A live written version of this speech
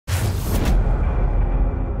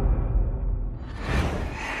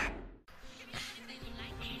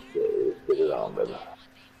whatever.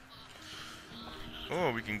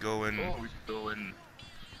 Or we can go in.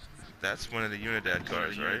 That's one of the Unidad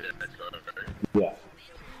cars, right? Yeah.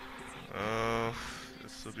 Oh,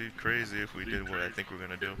 this will be crazy if we did what I think we're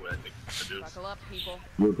gonna do. Buckle up, people.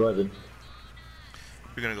 You're driving.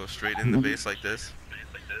 We're gonna go straight in the base like this.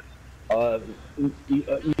 You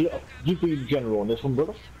be general on this one,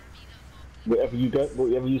 brother. Wherever you go,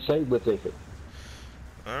 whatever you say, we'll take it.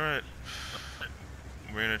 Alright.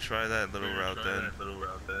 We're gonna try that little route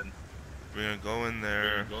then. We're gonna go in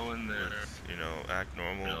there with, you know, act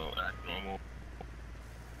normal.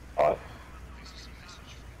 Alright.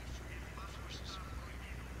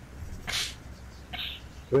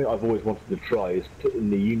 The thing I've always wanted to try is put in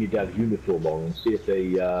the Unidad uniform on and see if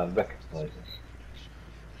they recognise us.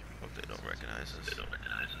 Hope they don't recognize us.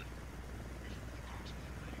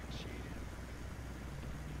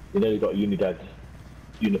 You know you've got a Unidad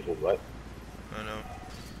uniform, right? I know.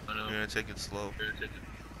 We're gonna take it slow.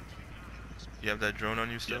 You have that drone on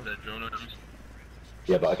you still?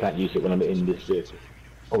 Yeah, but I can't use it when I'm in this vehicle.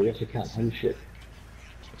 Oh yes I can, holy shit.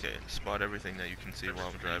 Okay, spot everything that you can see while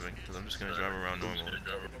I'm driving, because I'm just gonna drive around normal. Is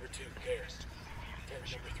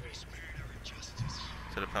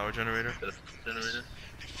that a power generator?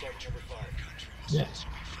 Yeah.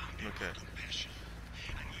 Okay.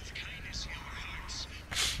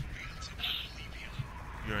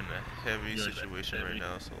 You're in a heavy situation right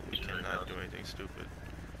now, so we cannot do anything stupid.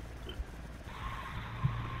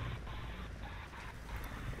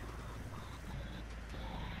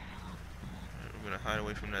 We're gonna hide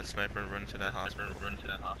away from that sniper and run to that hospital.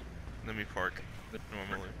 Let me park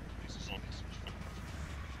normally.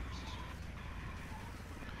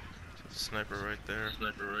 Sniper right there.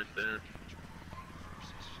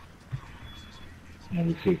 And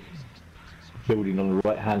you see building on the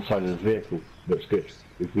right hand side of the vehicle looks good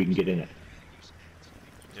if we can get in it.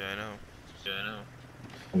 Yeah, I know.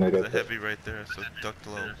 I'm gonna go There's a heavy right there, so duck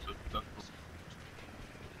low.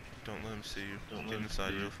 Don't let him see you. Get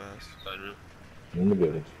inside real fast. in the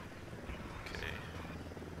building. Okay.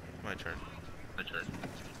 My turn.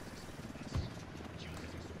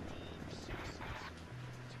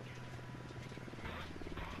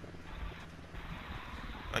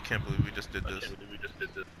 I can't believe we just did this.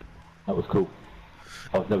 That was cool.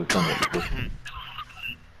 I've never done that before.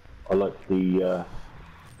 I like the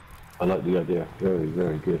idea. Very,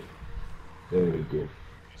 very good. Very good.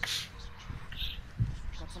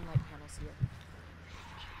 Got some light panels here.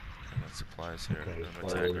 I got supplies here. Okay, I'm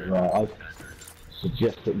attack I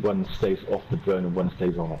suggest that one stays off the drone and one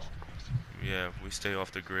stays on it. Yeah, we stay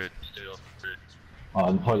off the grid.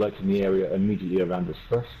 I'm highlighting the area immediately around us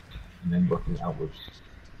first, and then working outwards.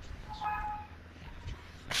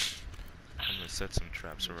 I'm gonna set some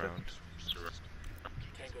traps around.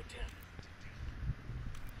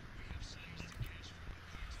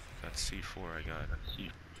 That's C4 I got.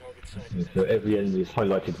 Okay, so every enemy is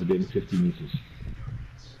highlighted within 50 meters.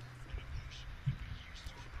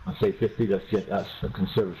 I say 50, that's a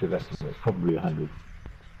conservative estimate, it's probably 100.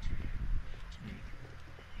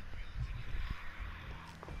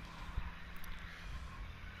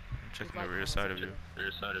 I'm checking the rear side of you.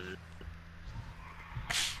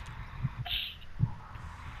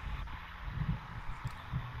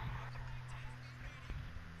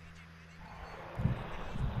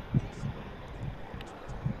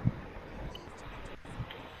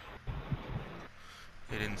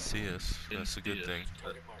 They didn't see us. That's a good thing.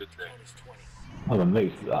 I'm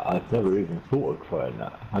amazed. I've never even thought of trying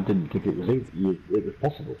that. I didn't think it was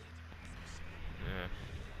possible. Yeah.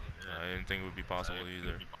 I didn't think it would be possible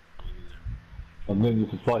either. I've known you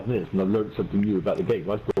for 5 minutes and I've learned something new about the game.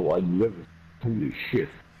 I thought I knew everything. Holy shit.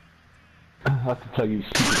 I have to tell you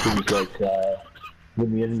stupid things like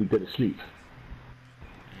when the enemy go to sleep.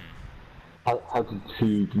 How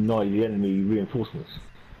to deny the enemy reinforcements.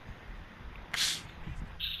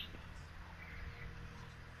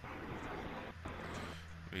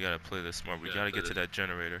 We gotta play this smart. We gotta get to that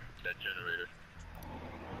generator.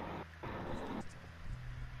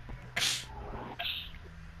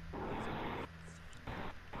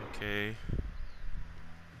 Okay.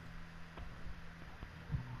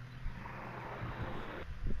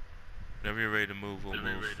 Whenever you're ready to move, we'll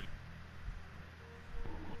move.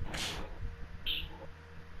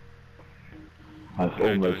 I've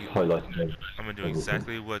almost highlighted it. I'm gonna do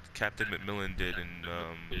exactly what Captain McMillan did in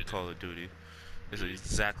Call of Duty. This is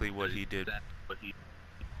exactly what he did.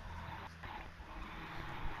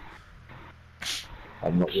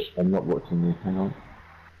 I'm not watching you. Hang on.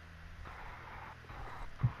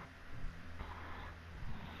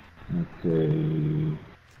 Okay.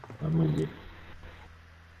 I'm with you.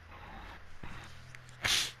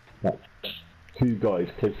 That 2 guys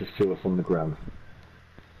closest to us on the ground.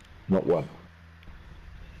 Not one.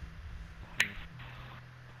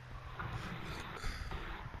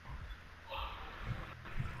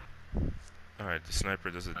 Alright, the sniper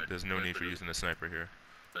there's no need for using the sniper here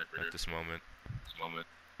at this moment.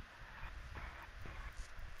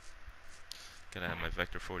 Gotta have my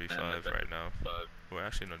Vector 45 right now. Well,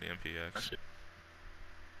 actually no, the MPX.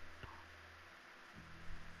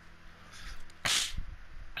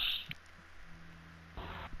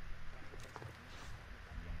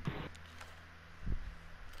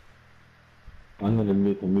 I'm gonna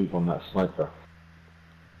make a move on that sniper.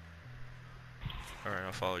 Alright,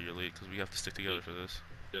 I'll follow your lead because we have to stick together for this.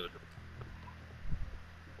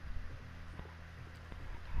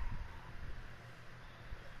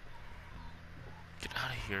 Get out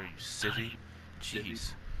of here, you civvy.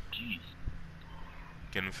 Jeez.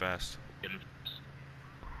 Get him fast.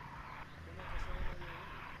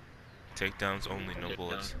 Takedowns only, no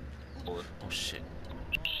bullets. Oh shit.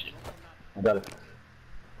 I got it.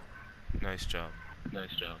 Nice job.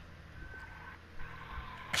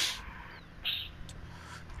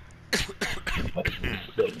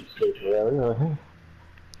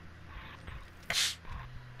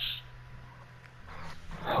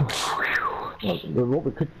 Well, what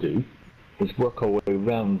we could do is work our way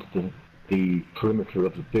around the perimeter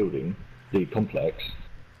of the building, the complex,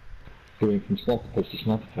 going from sniper post to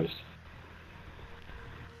sniper post.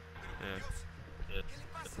 Yeah.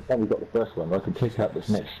 Now we've got the first one, I can take out this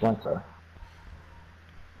next sniper. Alright.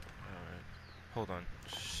 Hold on.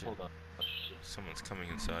 Shit. Someone's coming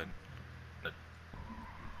inside.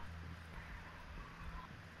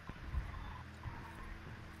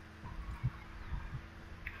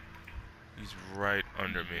 He's right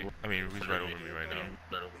under me. I mean, he's right over me right now.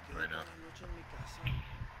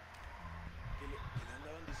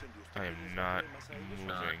 I am not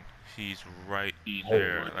moving. He's right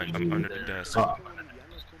there. Like, I'm under the desk.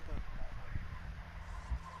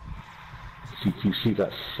 You see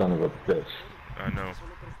that son of a bitch? I know.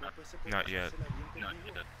 Not yet.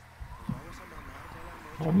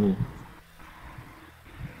 Oh, me.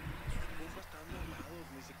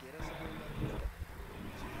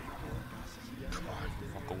 Come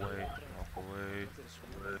on, walk away.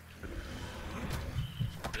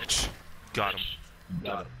 Bitch. Got him. I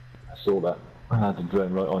saw that. I had the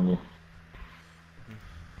drone right on you.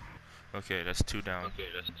 Okay, that's 2 down.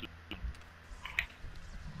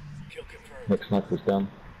 Next sniper's down.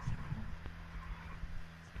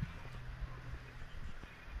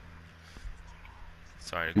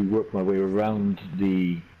 Sorry. We work my way around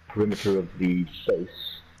the perimeter of the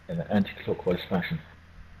base in an anti-clockwise fashion.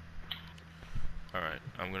 Alright,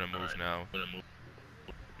 I'm gonna move now.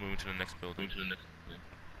 Moving to the next building.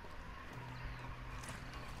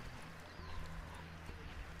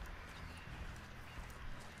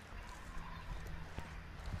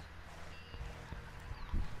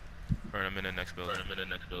 Alright, I'm in the next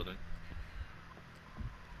building.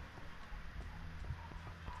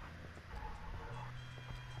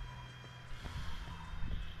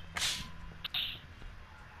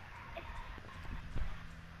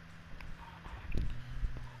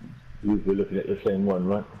 We're looking at the same one,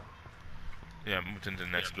 right? Yeah, I moved into the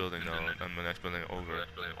next building now. I'm the next building over.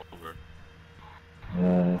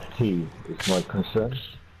 T is my concern.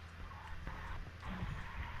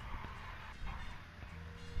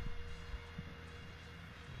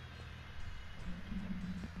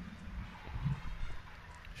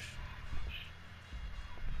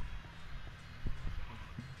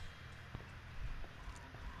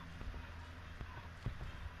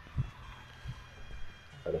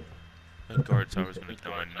 That guard tower's gonna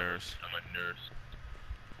kill my nerves.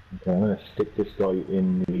 Okay, I'm gonna stick this guy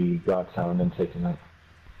in the guard tower and then take him out.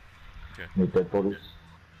 Okay. Need dead bodies.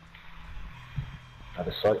 Out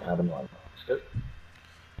of sight, out of mind. Let's go.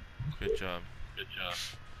 Good job.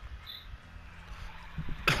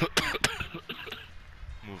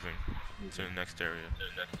 Moving to the next area.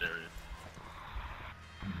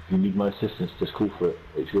 If you need my assistance, just call for it.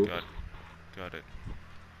 It's yours. Got it.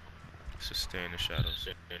 Let's just stay in the shadows.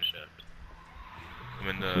 I'm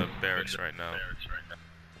in the barracks right now.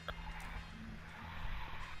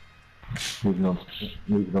 Moving on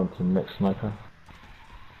to the next sniper.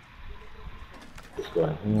 This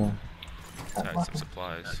guy here. Got some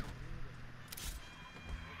supplies.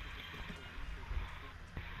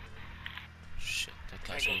 Shit, that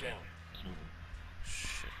guy's moving.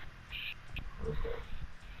 Shit.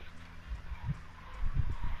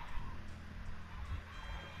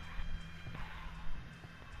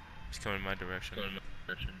 He's coming in my direction.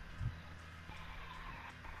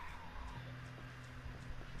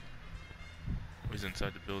 He's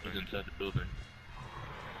inside the building. He's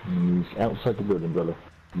outside the building, brother.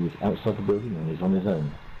 He's outside the building and he's on his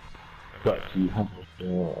own. But you have,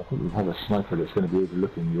 I think you have a sniper that's going to be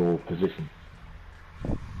overlooking your position.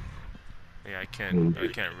 Yeah, I can't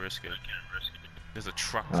risk it. There's a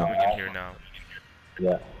truck coming in here now.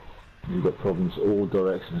 Yeah. You've got problems all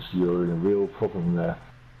directions. You're in a real problem there.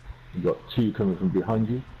 You've got two coming from behind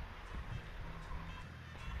you.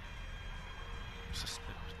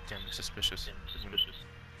 Damn, suspicious.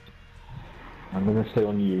 I'm going to stay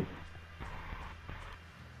on you.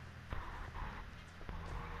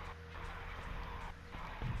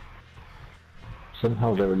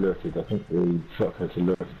 Somehow they're alerted. I think the truck has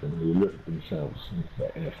alerted them. They alerted themselves,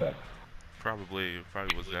 in effect. Probably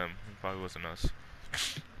was them. It probably wasn't us.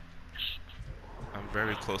 I'm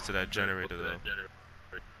very close to that generator, though.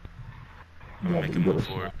 I'm gonna make a move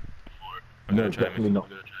for it. No, definitely not.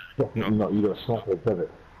 Definitely not. You got a sniper above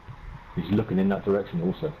it. He's looking in that direction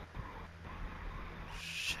also.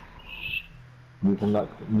 Shit. Move on that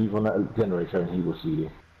generator and he will see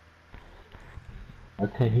you.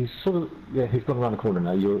 Okay, he's sort of, yeah, he's gone around the corner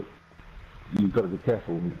now. You've got to be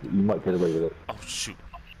careful. You might get away with it. Oh shoot!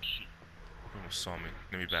 He almost saw me.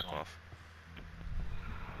 Let me back off.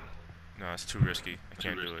 No, it's too risky. I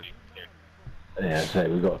can't do it. Yeah, I'd say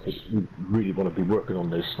we really want to be working on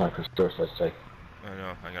those snipers first, I'd say. I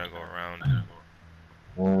know. I gotta go around.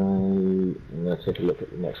 Let's take a look at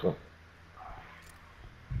the next one.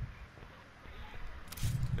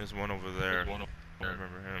 There's one over there. I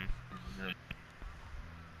remember him.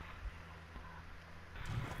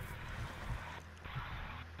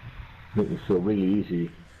 Make it feel really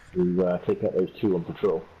easy to take out those two on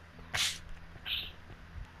patrol.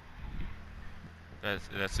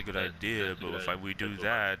 That's a good idea, but if we do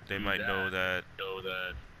that, they might know that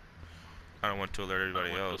I don't want to alert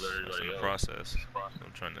everybody else. That's in the process.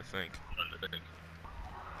 I'm trying to think.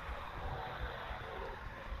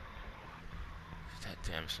 That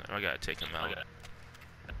damn sniper! I gotta take him out.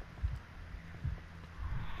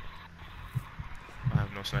 I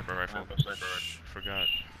have no sniper rifle. Forgot.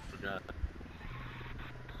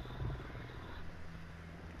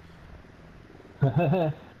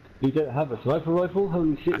 You don't have a sniper rifle?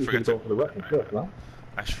 Holy shit, you should go for the weapon first, man.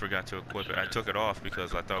 I forgot to equip it. I took it off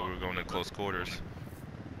because I thought we were going in close quarters.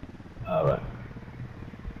 Alright.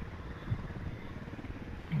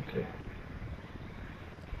 Okay.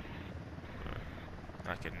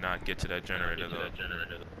 I cannot get to that generator though.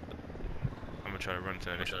 I'm gonna try to run to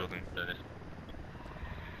the next building.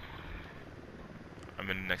 I'm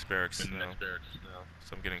in the next barracks now,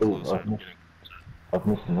 so I'm getting closer. I've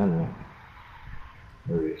missed an enemy.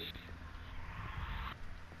 There he is.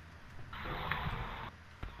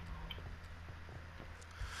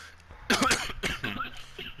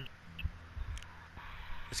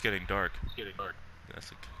 It's getting dark. That's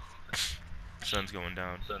the sun's going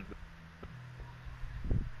down.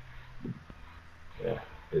 Yeah,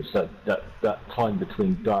 it's that time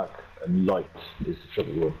between dark and light is the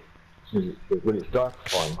trouble. When it's dark,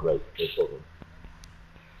 fine, great, no problem.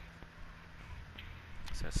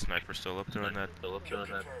 Is that sniper still up there on that?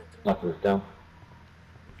 Sniper's down.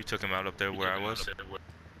 You took him out up there where I was?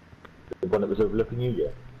 The one that was overlooking you,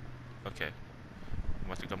 yeah. Okay.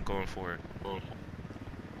 I think I'm going for it.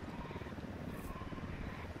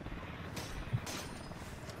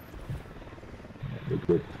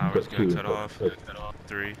 Good. Power's gonna cut off.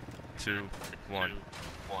 3, 2, 1.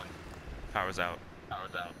 Power's out.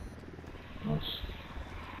 Nice.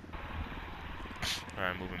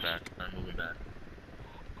 Alright, moving back.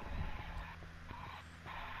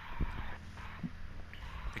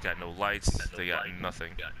 They got no lights, they got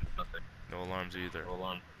nothing. No alarms either.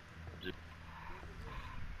 Okay,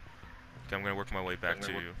 I'm gonna work my way back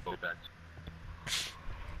to you.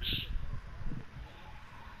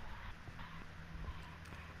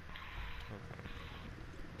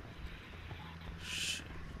 Shit.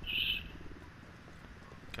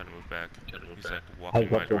 Gotta move back. He's like walking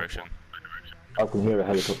my direction. I can hear a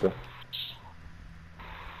helicopter.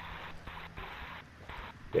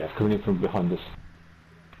 Yeah, it's coming in from behind us.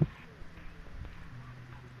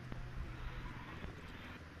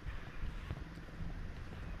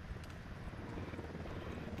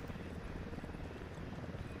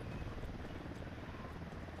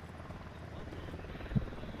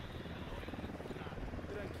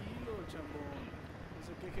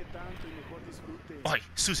 Oi,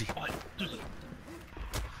 Susie!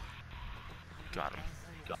 Got him.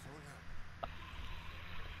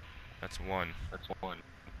 That's one.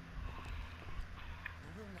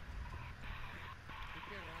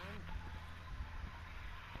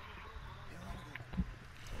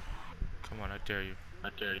 Come on, I dare you.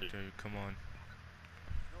 Come on.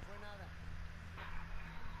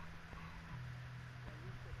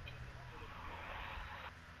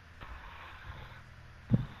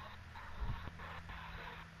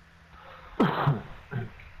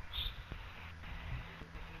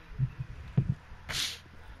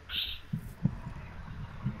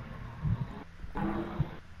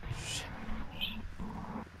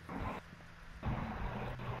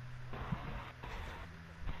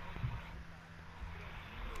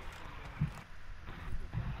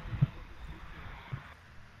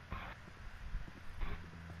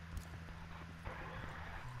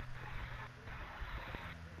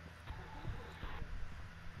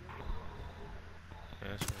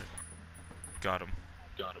 that's right. Got him.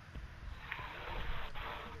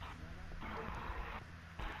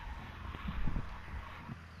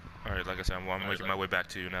 Alright, like I said, I'm making my way back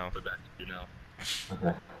to you now.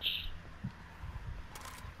 Okay.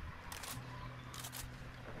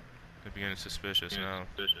 They're beginning suspicious now.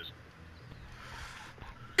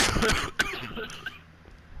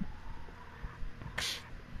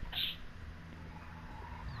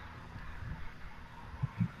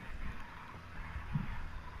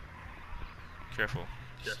 Careful.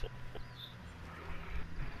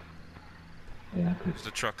 Yeah, There's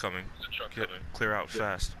a truck coming. Clear out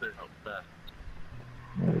fast. yeah,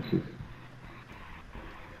 this is...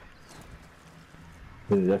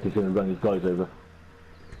 He's actually going to run his guys over.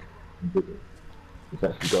 He's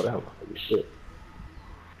actually got out. Holy shit.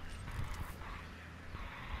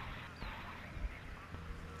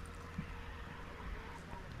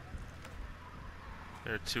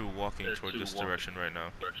 There are two walking toward this direction right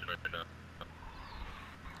now.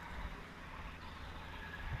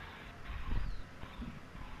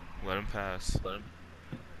 Let him pass.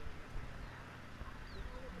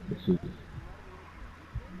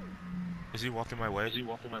 Is he walking my way?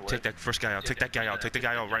 Take that first guy out. Take that guy out. Take the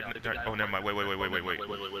guy out right. Oh, never mind. Wait.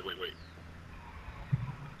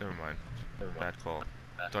 Never mind. Bad call.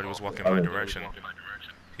 Thought he was walking my direction.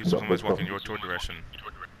 He was almost walking your direction.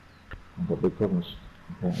 I've got big problems.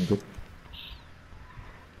 Okay, I'm good.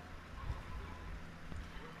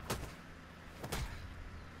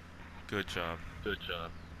 Good job.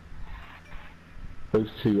 Those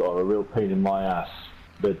two are a real pain in my ass.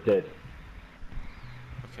 They're dead.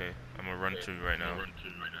 Okay, I'm gonna run to you right now.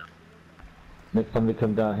 Next time they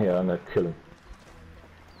come down here, I'm gonna kill them.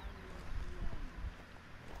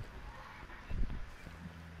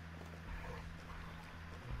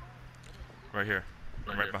 Right here.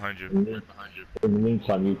 I'm right behind you. In the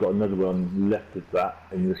meantime, you've got another one left of that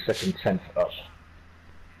in the second tent up.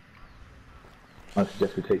 I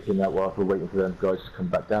suggest we take him out while we're waiting for them guys to come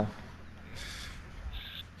back down.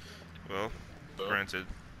 Well, granted.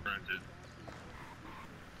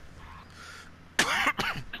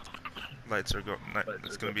 Lights are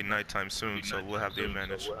it's gonna be nighttime soon, so we'll have the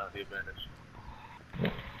advantage.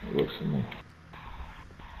 Yeah, it works for me.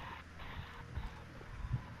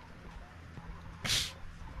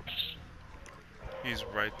 He's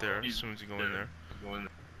right there as soon as you go in there.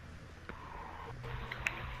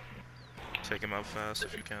 Take him out fast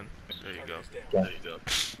if you can. There you go. Yeah.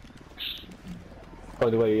 By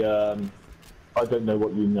the way, I don't know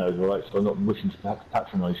what you know, alright, so I'm not wishing to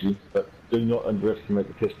patronise you, but do not underestimate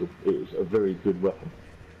the pistol. It is a very good weapon.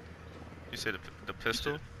 You said the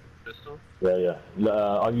pistol? Yeah.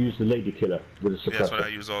 I use the lady killer with a suppressor. Yeah, that's what I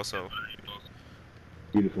use also.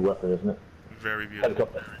 Beautiful weapon, isn't it? Very beautiful.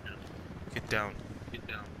 Helicopter. Get down.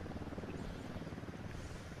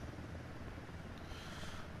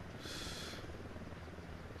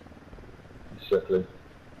 Circling.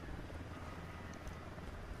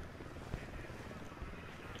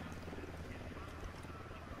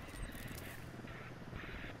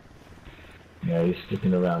 Yeah, he's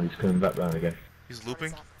sticking around. He's coming back round again. He's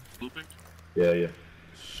looping? Yeah.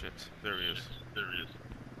 Shit, there he is.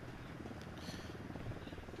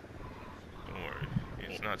 Don't worry,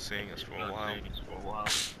 he's not seeing us for a while. I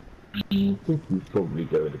think he's probably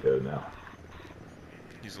going to go now.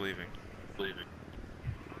 He's leaving.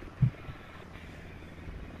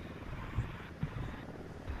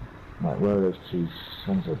 Right, where are those two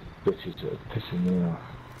sons of bitches that are pissing me off?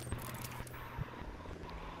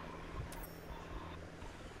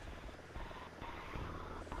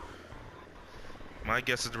 My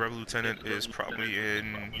guess is the Rebel Lieutenant is probably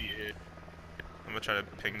in... I'm gonna try to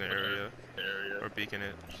ping the area, or beacon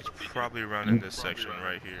it. He's probably around in this section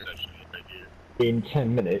right here. In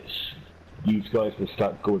 10 minutes, you guys will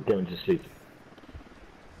start going to sleep.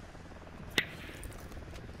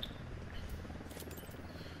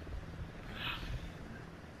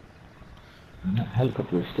 And that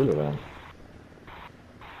helicopter is still around.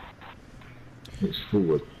 It's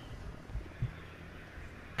forward.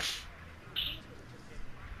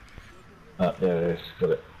 Ah, there it is,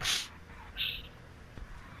 got it.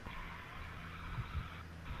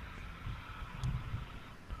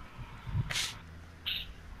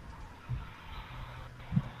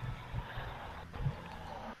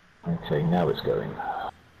 Okay, now it's going.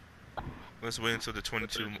 Let's wait until the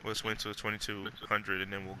 2200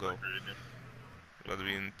 and then we'll go. Rather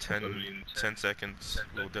be in 10 seconds,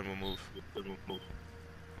 then we'll move.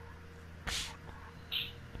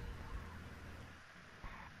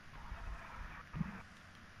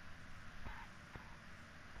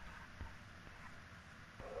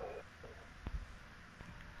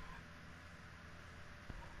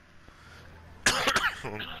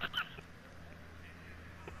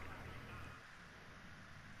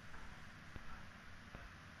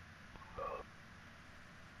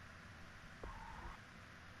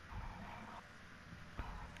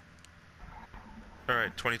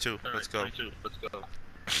 Alright, 22. Let's go.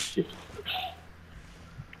 Shit.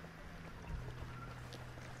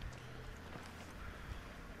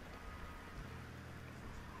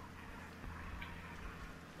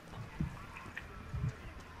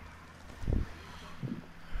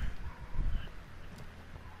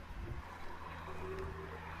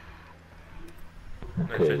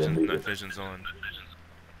 Okay, then Night vision's on.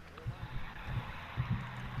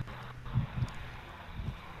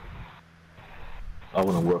 I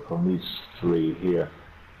want to work on these 3 here.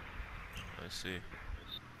 I see.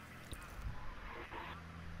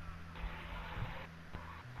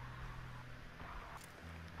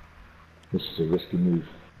 This is a risky move.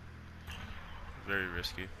 Very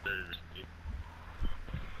risky.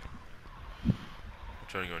 I'm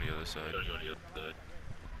trying to go on the other side.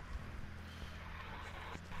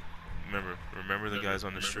 Remember the guys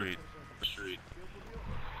on the street.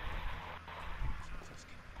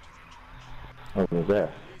 Over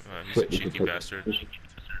there. He's a cheeky bastard.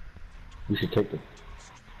 We should take them.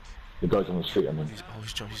 The guys on the street, I mean.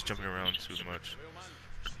 He's jumping around too much.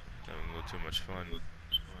 Having a little too much fun.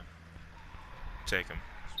 Take him.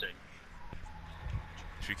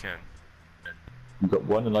 If you can. You got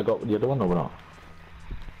one and I got the other one, or not?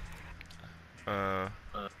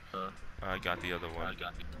 I got the other one.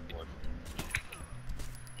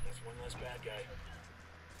 That's one less bad guy.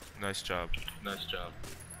 Nice job. He's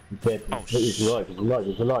dead. Oh, He's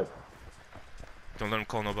alive. Don't let him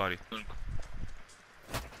call nobody.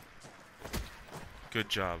 Good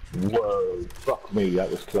job. Whoa, fuck me,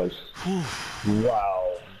 that was close.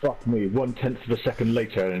 Wow, fuck me, 1/10 of a second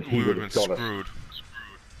later and he We would would have have got been us. screwed.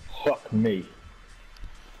 Fuck me.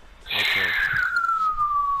 Okay.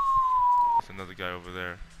 There's another guy over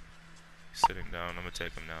there. He's sitting down. I'm gonna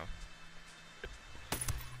take him now.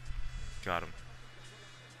 Got him.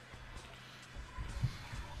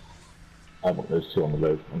 I want those 2 on the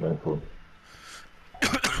road, I'm going for them.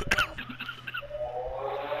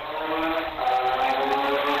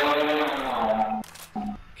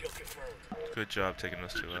 Kill confirmed. Good job taking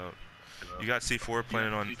those 2 out. You got C4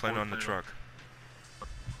 planning on the truck.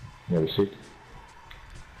 Yeah, we see.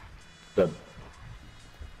 Done.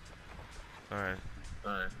 Alright.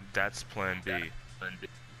 That's plan B.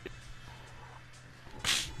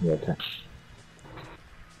 Yeah, okay.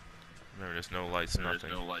 Remember, there's no lights,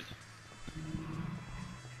 nothing.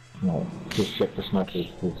 No, just check the snipers,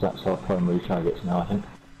 because that's our primary targets now, I think.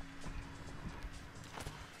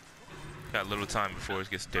 Got little time before it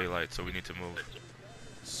gets daylight, so we need to move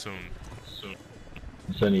soon.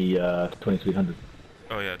 It's only 2300.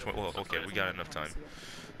 Oh yeah, well, okay, we got enough time.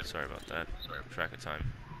 Sorry about that. Track of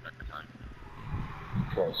time.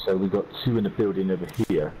 Okay, so we got 2 in the building over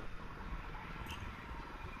here.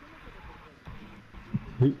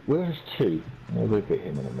 Where's 2? Yeah, we'll get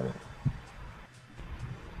him in a minute.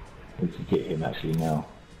 We could get him actually now.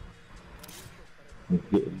 We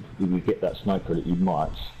get that sniper that you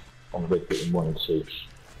marked on the red bit in 1 and 2.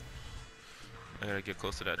 I gotta get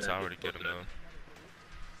close to that tower to get him though.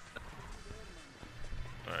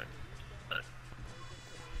 Alright.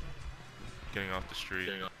 Getting off the street.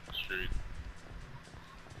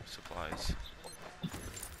 Supplies.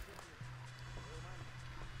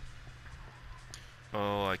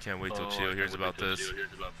 Oh, I can't wait till Chio hears about this.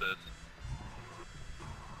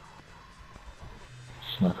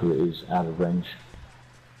 Sniper is out of range.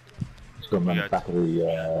 It's gone around the back of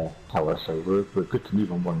the tower, so we're good to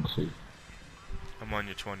move on 1 and 2. I'm on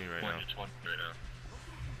your 20 right now.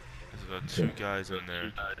 There's about 2 guys in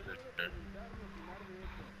there.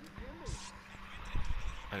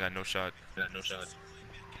 I got no shot.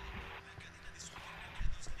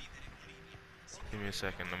 Give me a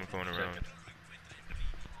second, I'm going around.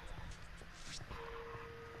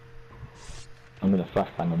 I'm gonna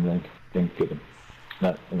flashbang them then get them.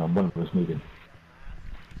 No, hang on, one of them's moving.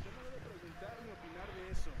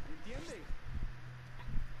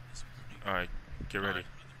 Alright, get ready.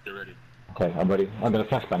 Okay, I'm ready. I'm gonna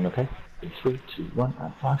flashbang, okay? In 3, 2, 1,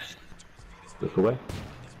 and flash. Look away.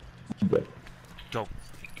 Good. Go.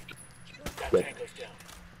 That Good. tango's down.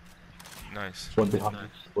 Nice. One behind you.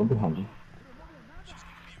 One behind you.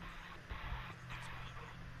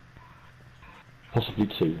 Possibly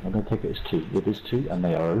 2. I'm gonna take it as 2. It is 2, and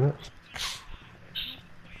they are alert.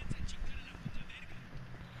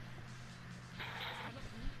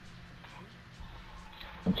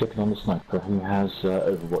 I'm checking on the sniper who has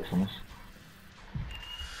Overwatch on us.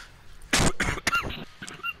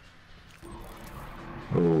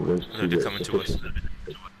 Oh, there's two They're coming to us.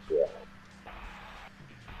 Yeah.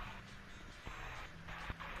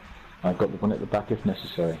 I've got the one at the back if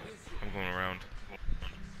necessary. I'm going around.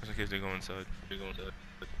 Just in case they go inside.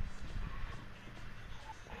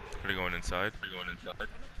 Are they going inside?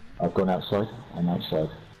 I've gone outside and outside.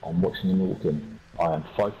 I'm watching them walk in. I am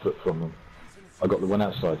 5 foot from them. I got the one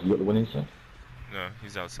outside. You got the one inside? No,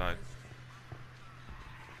 he's outside.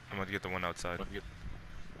 I'm about to get the one outside.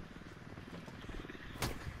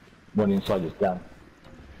 One inside is down.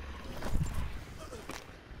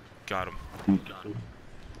 Got him.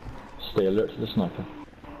 Stay alert to the sniper.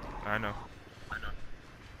 I know.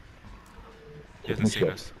 He Take hasn't my seen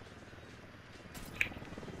shot. us.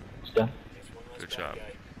 It's down. Good job.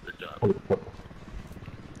 Pull it up.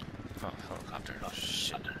 Oh, helicopter. Oh,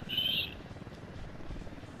 shit.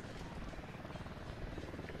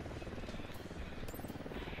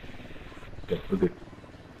 Okay, we're good.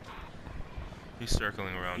 He's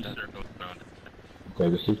circling around. Okay,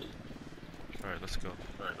 received. Alright, let's go.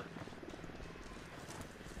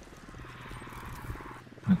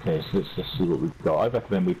 Okay, so let's just see what we've got. I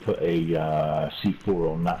recommend we put a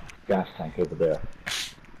C4 on that gas tank over there.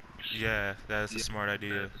 Yeah, that's a smart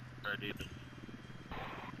idea.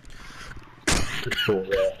 For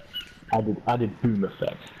added boom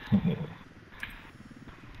effect.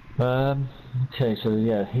 Okay, so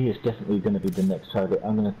yeah, he is definitely going to be the next target.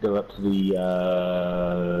 I'm going to go up to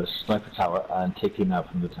the sniper tower and take him out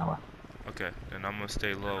from the tower. Okay, then I'm gonna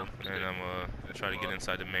stay low and I'm gonna try to get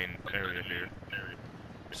inside the main area here.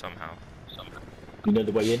 Somehow. You know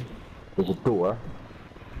the way in? There's a door.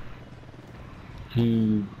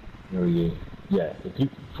 Where are you? Yeah, if you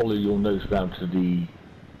follow your nose round to the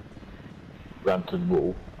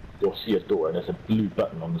wall, you'll see a door and there's a blue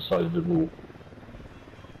button on the side of the wall.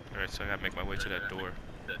 Alright, so I gotta make my way to that door.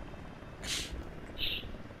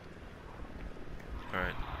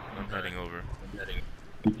 Alright, I'm heading over.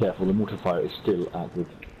 Be careful, the mortar fire is still active.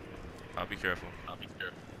 I'll be careful.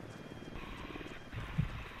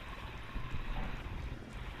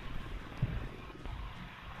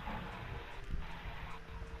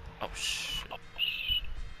 Oh, shit.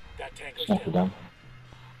 That tango's Sniper down. down.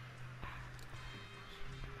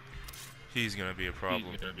 He's gonna be a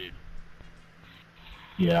problem.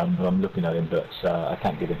 Yeah, I'm looking at him, but I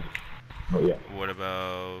can't get him. Not yet. What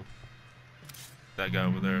about that guy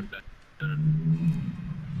over there?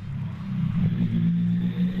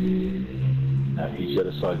 No, he's the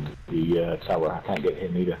other side of the tower. I can't get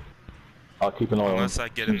him either. I'll keep an eye on him. Unless I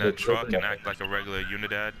get in that truck and act like a regular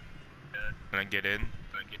Unidad, and I get in,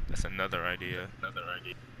 that's another idea.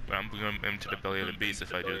 But I'm going into the belly of the beast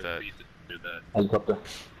if I do that. Helicopter.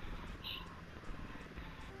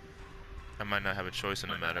 I might not have a choice in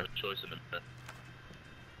the matter.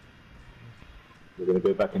 We're going to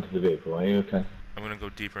go back into the vehicle, are you okay? I'm gonna go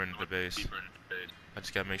deeper into the base. I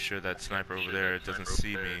just gotta make sure that sniper over there doesn't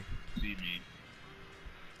see me.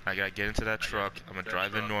 I gotta get into that truck. I'm gonna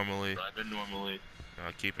drive in normally.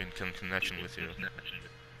 I'll keep in connection with you.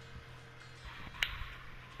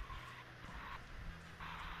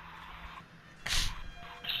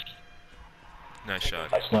 Nice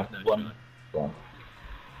shot. I sniped one. One.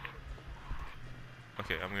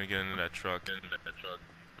 Okay, I'm gonna get into that truck.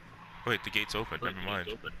 Wait, the gate's open. Never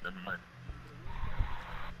mind.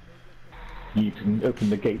 You can open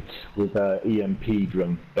the gate with EMP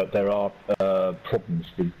drone, but there are problems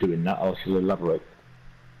with doing that. I shall elaborate.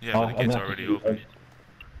 Yeah, but the gate's already open.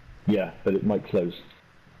 Yeah, but it might close.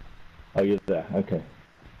 Oh, you're there. Okay.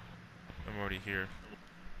 I'm already here.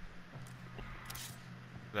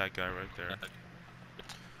 That guy right there.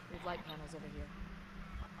 We have light panels over here.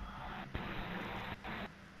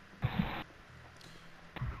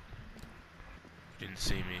 You didn't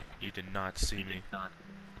see me. You did not see me.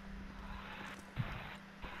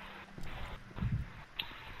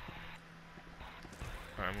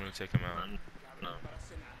 Alright, I'm gonna take him out.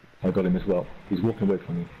 I got him as well. He's walking away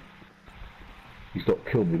from me. He's got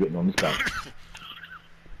 "kill me" written on his back.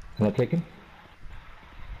 Can I take him?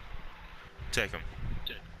 Take him.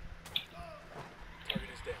 Target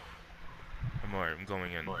is down. I'm alright, I'm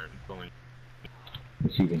going in.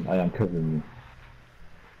 Receiving. I am covering you.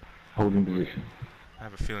 Holding position. I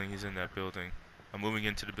have a feeling he's in that building. I'm moving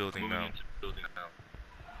into the building now.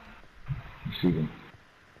 Receiving.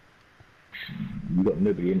 You got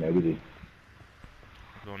nobody in there, with you?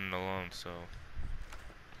 I'm going in alone, so...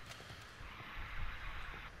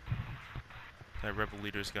 That rebel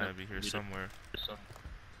leader's gotta be here somewhere.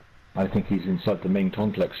 I think he's inside the main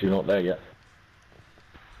complex. You're not there yet.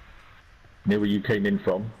 Near where you came in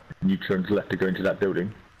from, and you turned left to go into that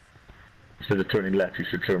building. Instead of turning left, you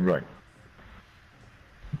should turn right.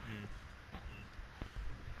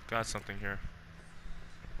 Got something here.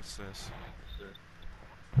 What's this?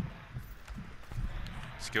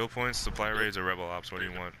 Skill points, supply raids, or rebel ops? What do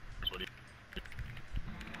you want?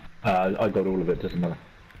 I got all of it, doesn't matter.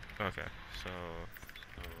 Okay, so...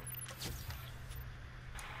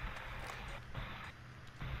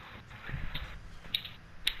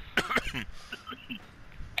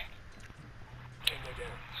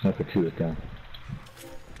 Sniper 2 is down.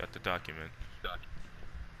 Got the document.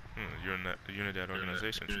 You're in the Unidad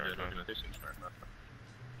organization chart, huh?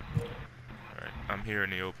 Alright, I'm here in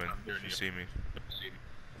the open, if you see me.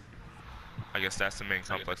 I guess that's the main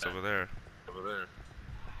complex over there.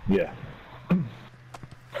 Yeah.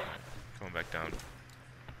 Going back down.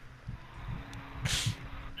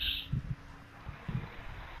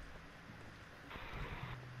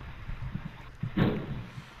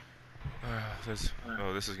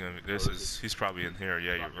 This is gonna be, he's probably in here,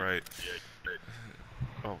 yeah, you're right.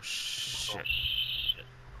 Oh shit.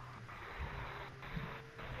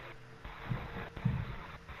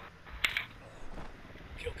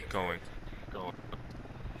 Going.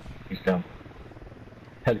 He's down.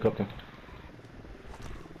 Helicopter.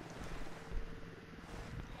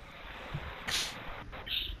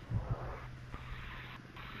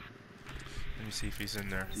 Let me see if he's in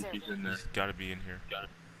there. He's gotta be in here.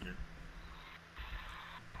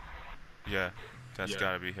 Yeah, that's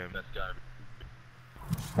gotta be him.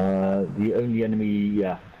 The only enemy,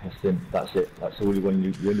 yeah, that's him. That's it. That's the only one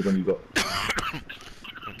you got.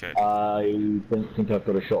 Okay. I don't think I've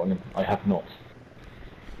got a shot on him. I have not.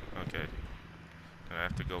 Okay. Then I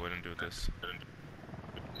have to go in and do this.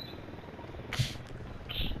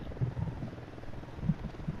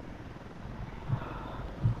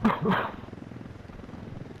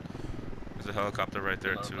 There's a helicopter right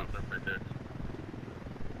there too.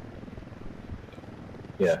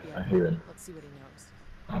 Yeah, I hear him. Let's see what he knows.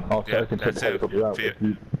 Oh, Yeah, I can take that's the it. helicopter out.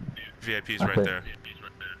 V.I.P's right Okay. there. Okay,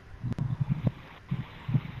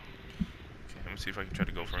 let me see if I can try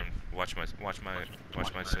to go for him. Watch my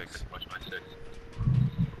 6.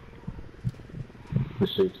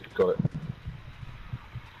 Received. Got it.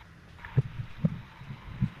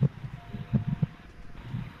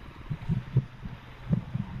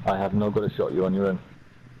 I have not got a shot. You're on your own.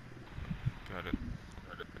 Got it.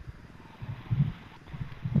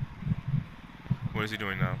 What is he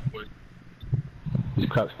doing now? He's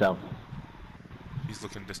crouched down. He's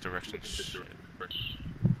looking this direction. Shit.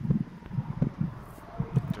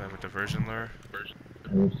 Do I have a diversion lure?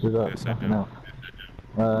 Let's do that. Yes, I do. Now.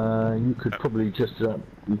 You could probably just you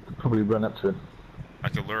could probably run up to him. I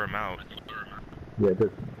could lure him out. Yeah,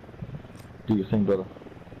 do your thing, brother.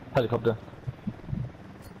 Helicopter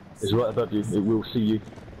is right above you. It will see you.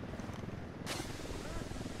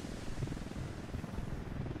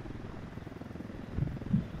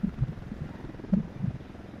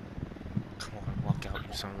 Come on, walk out,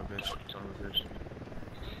 you son of a bitch.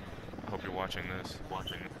 I hope you're watching this.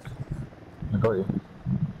 I got you.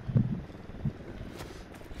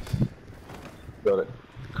 Got it.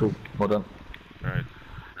 Cool. Well done. Alright.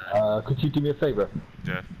 Could you do me a favour?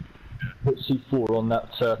 Yeah. Put C4 on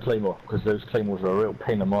that claymore, because those claymores are a real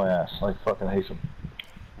pain in my ass. I fucking hate them.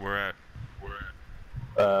 Where at?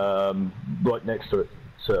 Right next to it,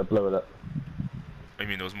 so blow it up. I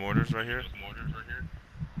mean those mortars right here?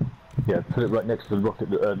 Yeah, put it right next to the rocket,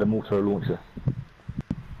 the mortar launcher.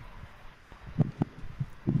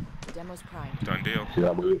 Demo's primed. Done deal. See,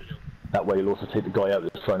 that way you'll also take the guy out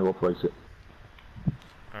that's trying to operate it.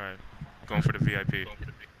 Alright. Going for the V.I.P.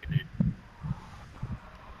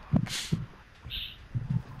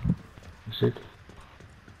 Received.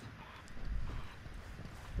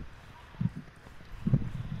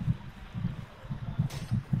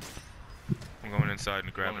 I'm going inside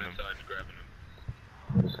and grabbing him.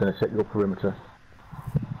 I'm just going to set your perimeter.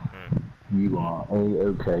 Alright. You are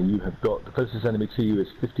A-okay. You have got, the closest enemy to you is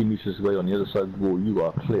 50 meters away on the other side of the wall. You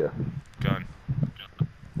are clear. Gun.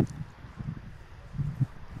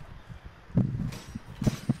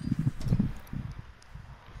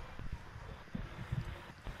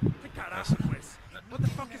 What the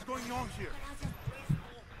fuck is going on here?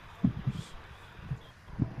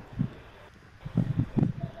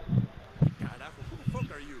 Carajo, who the fuck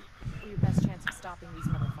are you? We're your best chance of stopping these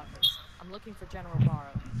motherfuckers. I'm looking for General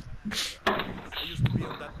Barrow. I used to be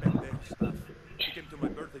on that pendejo stuff. He came to my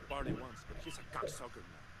birthday party once, but he's a cocksucker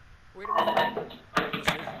now. Where do we find him? No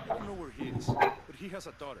sé, I don't know where he is, but he has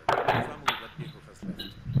a daughter. The family that viejo has left.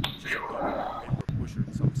 She's a daughter, a paper pusher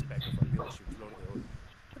in some speck of a village in Florida. What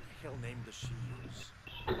the hell name does she use?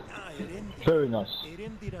 Very nice.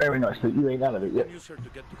 Very nice, but you ain't out of it yet. Use her to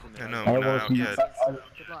get to I know, I we're don't not want out to see yet.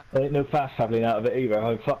 Good luck. there ain't no fast travelling out of it either.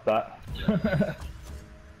 Oh, fuck that.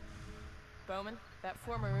 Bowman, that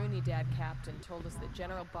former Unidad captain told us that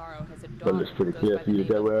General Barrow has a That daughter looks pretty who goes clear by for the you to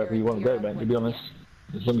name go of wherever you want to go, Erdira man, to be honest.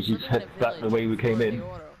 As long as you She's living in head a back the village way we came Flor de in.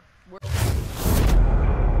 Oro.